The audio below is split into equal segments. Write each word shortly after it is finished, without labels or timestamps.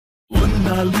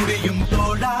உன்னால் முடியும்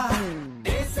தோழா.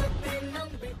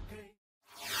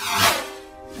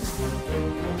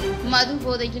 மது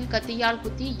போதையில் கத்தியால்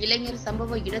குத்தி இளைஞர்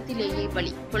சம்பவ இடத்திலேயே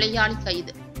பலி, கொலையாளி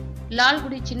கைது.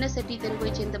 லால்குடி சின்னசெட்டி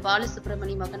தெருவைச் சேர்ந்த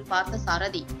பாலசுப்ரமணி மகன்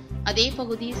பார்த்தசாரதி, அதே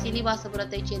பகுதி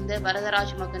சீனிவாசபுரத்தைச் சேர்ந்த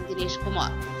வரதராஜ் மகன்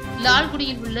தினேஷ்குமார்.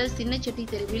 லால்குடியில் உள்ள சின்னச்செட்டி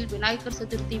தெருவில் விநாயகர்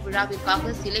சதுர்த்தி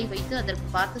விழாவிற்காக சிலை வைத்து அதற்கு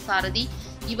பார்த்தசாரதி,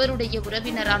 இவருடைய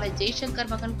உறவினரான ஜெய்சங்கர்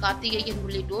மகன் கார்த்திகேயன்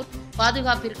உள்ளிட்டோர்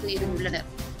பாதுகாப்பிற்கு இருந்துள்ளனர்.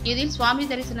 இதில் சுவாமி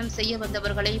தரிசனம் செய்ய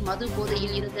வந்தவர்களை மது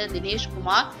போதையில் இருந்த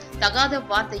தினேஷ்குமார் தகாத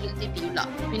வார்த்தையில்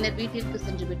திட்டியுள்ளார். பின்னர் வீட்டிற்கு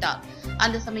சென்று விட்டார்.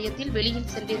 அந்த சமயத்தில்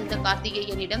வெளியில் சென்றிருந்த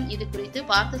கார்த்திகேயனிடம் இது குறித்து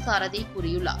பார்த்தசாரதி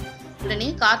கூறியுள்ளார். உடனே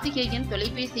கார்த்திகேயன்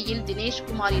தொலைபேசியில்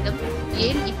தினேஷ்குமாரிடம்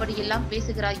ஏன் இப்படியெல்லாம்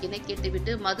பேசுகிறாய் என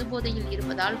கேட்டுவிட்டு மது போதையில்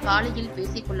இருப்பதால் காலையில்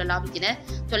பேசிக் கொள்ளலாம் என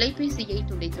தொலைபேசியை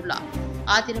துண்டித்துள்ளார்.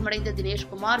 ஆத்திரமடைந்த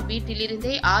தினேஷ்குமார்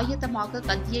வீட்டிலிருந்தே ஆயத்தமாக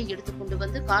கத்தியை எடுத்துக் கொண்டு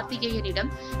வந்து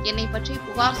கார்த்திகேயனிடம் என்னை பற்றி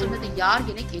புகார் சொன்னது யார்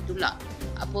என கேட்டுள்ளார்.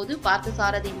 அப்போது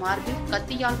பார்த்தசாரதி மார்பில்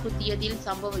கத்தியால் குத்தியதில்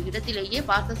சம்பவ இடத்திலேயே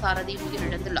பார்த்தசாரதி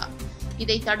உயிரிழந்துள்ளார்.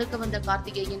 இதை தடுக்க வந்த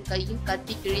கார்த்திகேயன் கையில்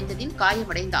கத்தி கிழிந்ததில்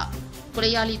காயமடைந்தார்.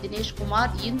 கொலையாளி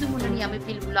தினேஷ்குமார் இந்து முன்னணி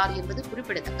அமைப்பில் உள்ளார் என்பது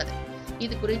குறிப்பிடத்தக்கது.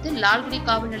 இதுகுறித்து லால்குடி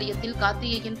காவல் நிலையத்தில்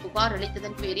கார்த்திகேயன் புகார்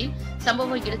அளித்ததன் பேரில்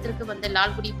சம்பவ இடத்திற்கு வந்த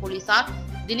லால்குடி போலீசார்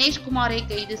தினேஷ்குமாரை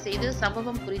கைது செய்து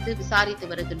சம்பவம் குறித்து விசாரித்து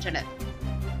வருகின்றனர்.